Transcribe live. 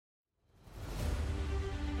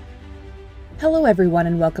Hello everyone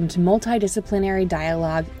and welcome to Multidisciplinary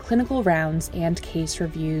Dialogue, Clinical Rounds, and Case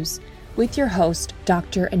Reviews with your host,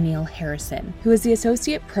 Dr. Anil Harrison, who is the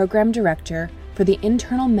Associate Program Director for the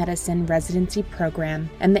Internal Medicine Residency Program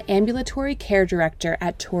and the Ambulatory Care Director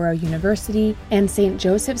at Touro University and St.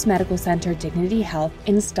 Joseph's Medical Center Dignity Health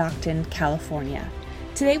in Stockton, California.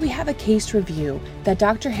 Today we have a case review that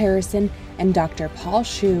Dr. Harrison and Dr. Paul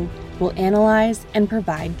Hsu will analyze and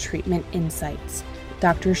provide treatment insights.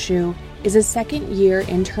 Dr. Hsu is a second-year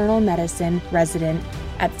internal medicine resident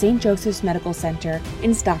at St. Joseph's Medical Center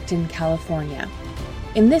in Stockton, California.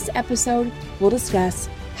 In this episode, we'll discuss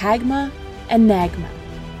HAGMA and NAGMA.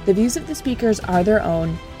 The views of the speakers are their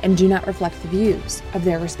own and do not reflect the views of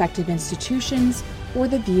their respective institutions or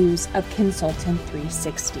the views of Consultant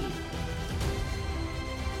 360.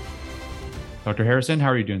 Dr. Harrison, how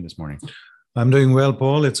are you doing this morning? I'm doing well,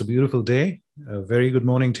 Paul. It's a beautiful day. A very good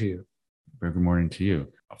morning to you. Very good morning to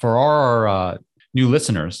you. For our new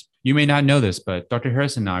listeners, you may not know this, but Dr.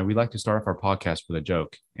 Harrison and I, we like to start off our podcast with a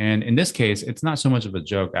joke. And in this case, it's not so much of a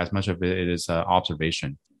joke as much of it is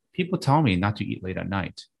observation. People tell me not to eat late at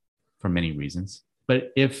night for many reasons.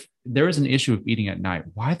 But if there is an issue of eating at night,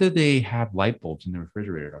 why do they have light bulbs in the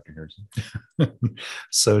refrigerator, Dr. Harrison?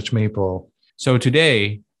 Search me, Paul. So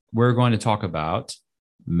today, we're going to talk about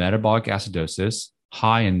metabolic acidosis,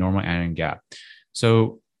 high and normal anion gap.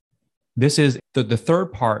 So this is the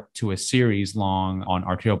third part to a series long on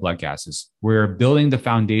arterial blood gases. We're building the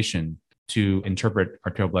foundation to interpret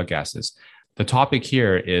arterial blood gases. The topic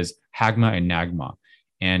here is HAGMA and NAGMA.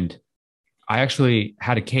 And I actually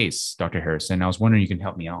had a case, Dr. Harrison. I was wondering if you can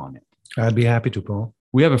help me out on it. I'd be happy to, Paul.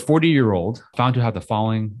 We have a 40-year-old found to have the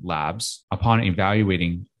following labs upon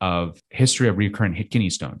evaluating of history of recurrent kidney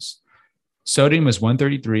stones. Sodium is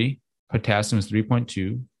 133, potassium is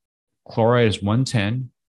 3.2, chloride is 110,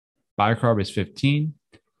 bicarb is 15,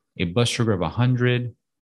 a blood sugar of 100,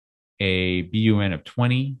 a BUN of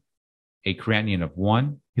 20, a creatinine of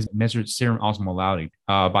 1. His measured serum osmolality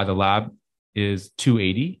by the lab is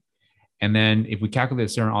 280. And then if we calculate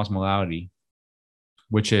the serum osmolality,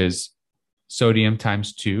 which is sodium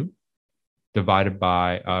times 2 divided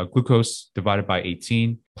by glucose divided by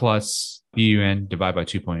 18 plus BUN divided by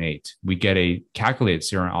 2.8, we get a calculated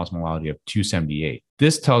serum osmolality of 278.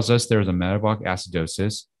 This tells us there is a metabolic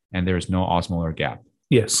acidosis and there is no osmolar gap.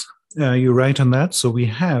 Yes, you're right on that. So we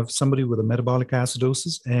have somebody with a metabolic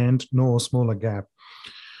acidosis and no osmolar gap.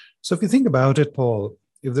 So if you think about it, Paul,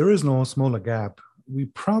 if there is no osmolar gap, we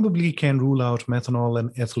probably can rule out methanol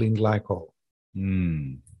and ethylene glycol.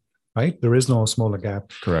 Right? There is no osmolar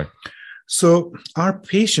gap. Correct. So our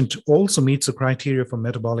patient also meets the criteria for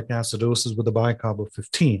metabolic acidosis with a bicarb of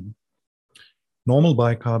 15. Normal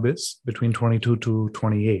bicarb is between 22 to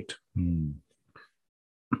 28.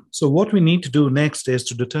 So what we need to do next is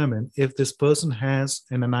to determine if this person has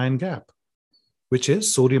an anion gap, which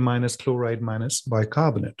is sodium minus chloride minus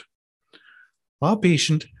bicarbonate. Our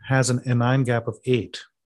patient has an anion gap of 8,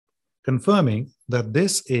 confirming that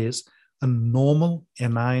this is a normal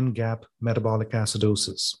anion gap metabolic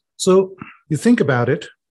acidosis. So you think about it,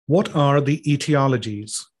 what are the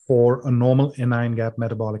etiologies for a normal anion gap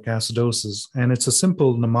metabolic acidosis? And it's a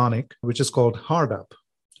simple mnemonic, which is called HARDAP.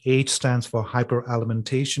 H stands for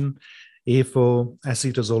hyperalimentation, A for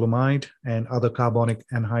acetazolamide and other carbonic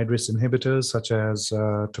anhydrase inhibitors such as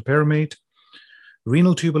topiramate,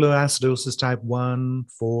 renal tubular acidosis type 1,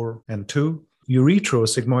 4, and 2,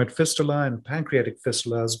 ureterosigmoid fistula and pancreatic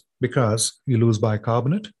fistulas because you lose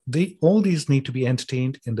bicarbonate. All these need to be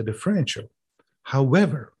entertained in the differential.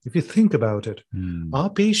 However, if you think about it, our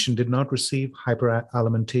patient did not receive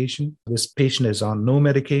hyperalimentation. This patient is on no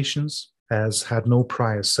medications, has had no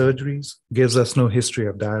prior surgeries, gives us no history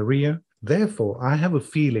of diarrhea. Therefore, I have a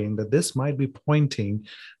feeling that this might be pointing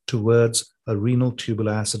towards a renal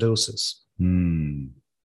tubular acidosis.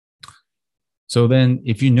 So then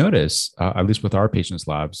if you notice, at least with our patients'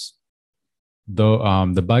 labs, though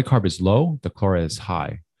the bicarb is low, the chloride is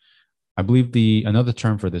high. I believe another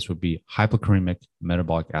term for this would be hypokalemic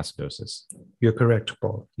metabolic acidosis. You're correct,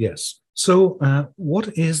 Paul. Yes. So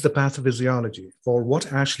what is the pathophysiology for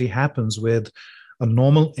what actually happens with a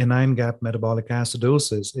normal anion gap metabolic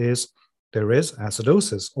acidosis is there is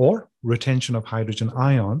acidosis or retention of hydrogen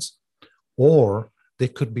ions, or there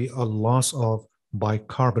could be a loss of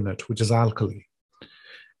bicarbonate, which is alkali.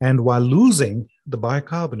 And while losing the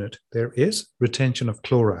bicarbonate, there is retention of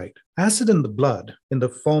chloride. Acid in the blood in the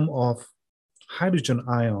form of hydrogen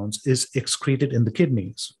ions is excreted in the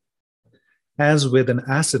kidneys. As with an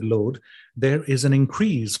acid load, there is an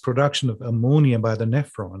increased production of ammonia by the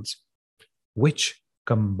nephrons, which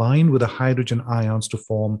combine with the hydrogen ions to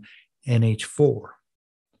form NH4.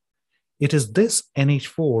 It is this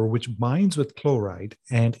NH4 which binds with chloride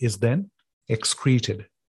and is then excreted.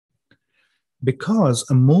 Because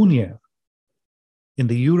ammonia in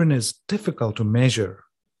the urine is difficult to measure,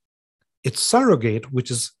 its surrogate,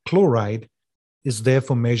 which is chloride, is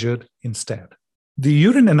therefore measured instead. The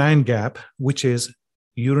urine anion gap, which is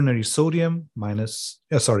urinary sodium plus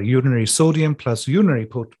urinary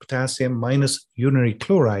potassium minus urinary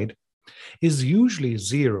chloride, is usually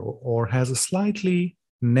 0 or has a slightly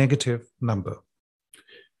negative number.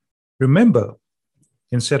 Remember,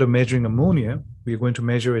 instead of measuring ammonia, we are going to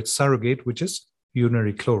measure its surrogate, which is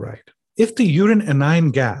urinary chloride. If the urine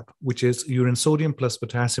anion gap, which is urine sodium plus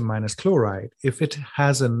potassium minus chloride, if it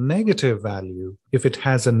has a negative value, you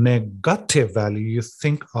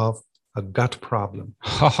think of a gut problem.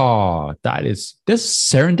 This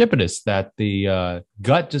serendipitous that the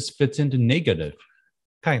gut just fits into negative.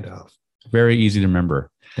 Kind of. Very easy to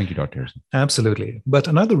remember. Thank you, Dr. Harrison. Absolutely. But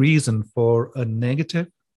another reason for a negative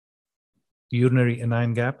urinary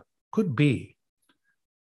anion gap could be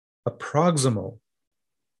a proximal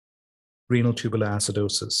renal tubular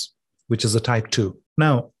acidosis, which is a type 2.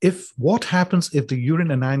 Now, what happens if the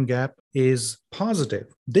urine anion gap is positive?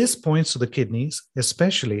 This points to the kidneys,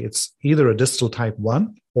 especially it's either a distal type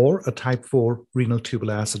 1 or a type 4 renal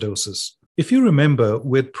tubular acidosis. If you remember,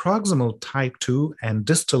 with proximal type 2 and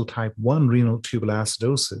distal type 1 renal tubular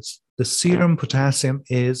acidosis, the serum potassium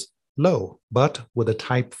is low. But with a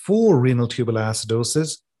type 4 renal tubular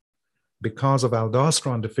acidosis, because of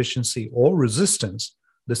aldosterone deficiency or resistance,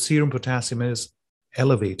 the serum potassium is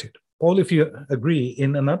elevated. Paul, if you agree,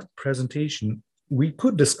 in another presentation, we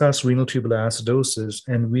could discuss renal tubular acidosis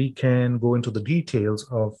and we can go into the details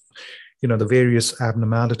of the various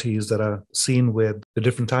abnormalities that are seen with the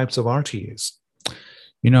different types of RTAs.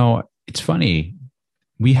 It's funny.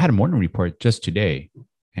 We had a morning report just today,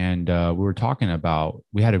 and we were talking about,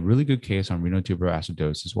 we had a really good case on renal tubular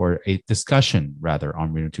acidosis, or a discussion rather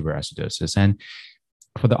on renal tubular acidosis. And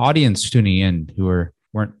for the audience tuning in who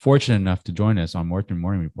weren't fortunate enough to join us on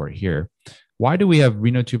morning report here, why do we have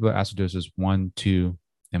renal tubular acidosis 1, 2,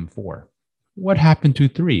 and 4? What happened to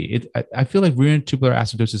 3? I feel like renal tubular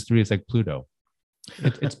acidosis 3 is like Pluto.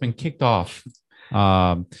 It's been kicked off.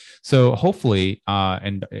 So hopefully,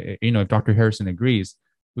 if Dr. Harrison agrees,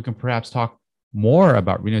 we can perhaps talk more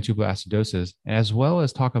about renal tubular acidosis, as well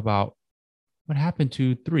as talk about what happened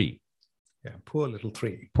to 3. Yeah, poor little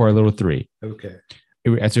 3. Poor little 3. Okay.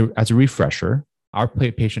 As a refresher, our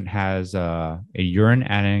patient has a urine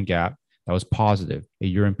anion gap that was positive, a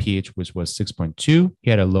urine pH which was 6.2. He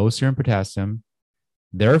had a low serum potassium.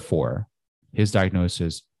 Therefore, his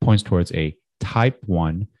diagnosis points towards a type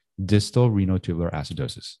 1 distal renal tubular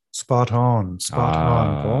acidosis. Spot on,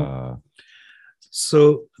 Paul.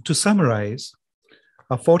 So to summarize,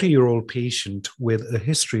 a 40-year-old patient with a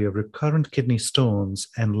history of recurrent kidney stones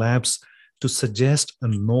and labs to suggest a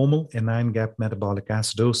normal anion gap metabolic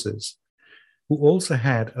acidosis, who also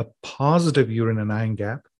had a positive urine anion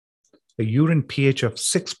gap, a urine pH of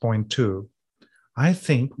 6.2, I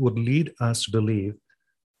think would lead us to believe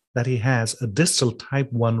that he has a distal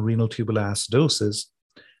type 1 renal tubular acidosis,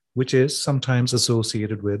 which is sometimes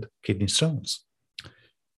associated with kidney stones.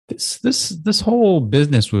 This whole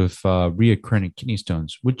business with recurrent kidney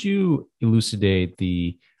stones, would you elucidate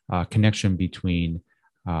the connection between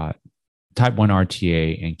type 1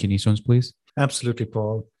 RTA and kidney stones, please? Absolutely,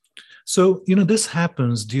 Paul. So, this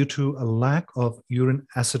happens due to a lack of urine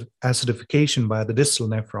acidification by the distal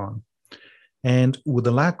nephron, and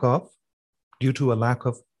due to a lack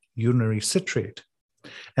of urinary citrate.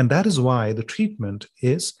 And that is why the treatment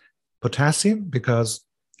is potassium, because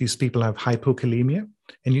these people have hypokalemia,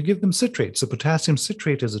 and you give them citrate. So potassium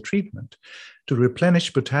citrate is a treatment to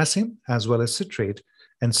replenish potassium as well as citrate,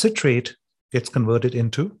 and citrate gets converted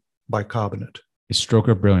into bicarbonate. A stroke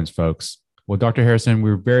of brilliance, folks. Well, Dr. Harrison,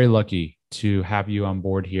 we're very lucky to have you on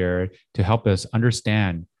board here to help us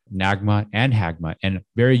understand NAGMA and HAGMA, and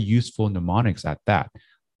very useful mnemonics at that.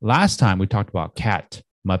 Last time we talked about CAT,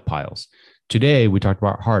 mud piles. Today we talked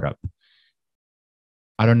about HARDUP.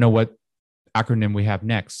 I don't know what acronym we have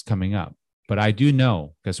next coming up, but I do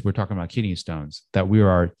know, because we're talking about kidney stones, that we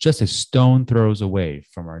are just a stone throws away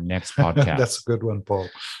from our next podcast. That's a good one, Paul.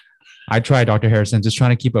 I tried, Dr. Harrison, just trying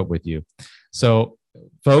to keep up with you. So,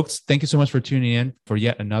 folks, thank you so much for tuning in for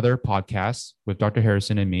yet another podcast with Dr.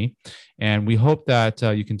 Harrison and me. And we hope that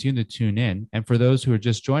you continue to tune in. And for those who are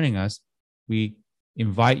just joining us, we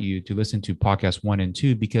invite you to listen to podcast 1 and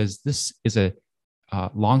 2, because this is a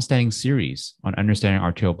long-standing series on understanding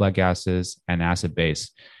arterial blood gases and acid base.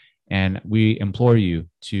 And we implore you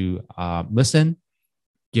to listen,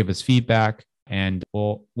 give us feedback, and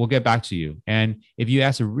we'll get back to you. And if you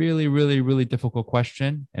ask a really, really, really difficult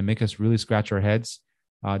question and make us really scratch our heads,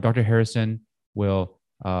 Dr. Harrison will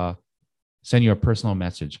send you a personal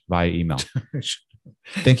message via email.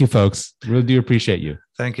 Thank you, folks. Really do appreciate you.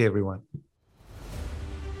 Thank you, everyone.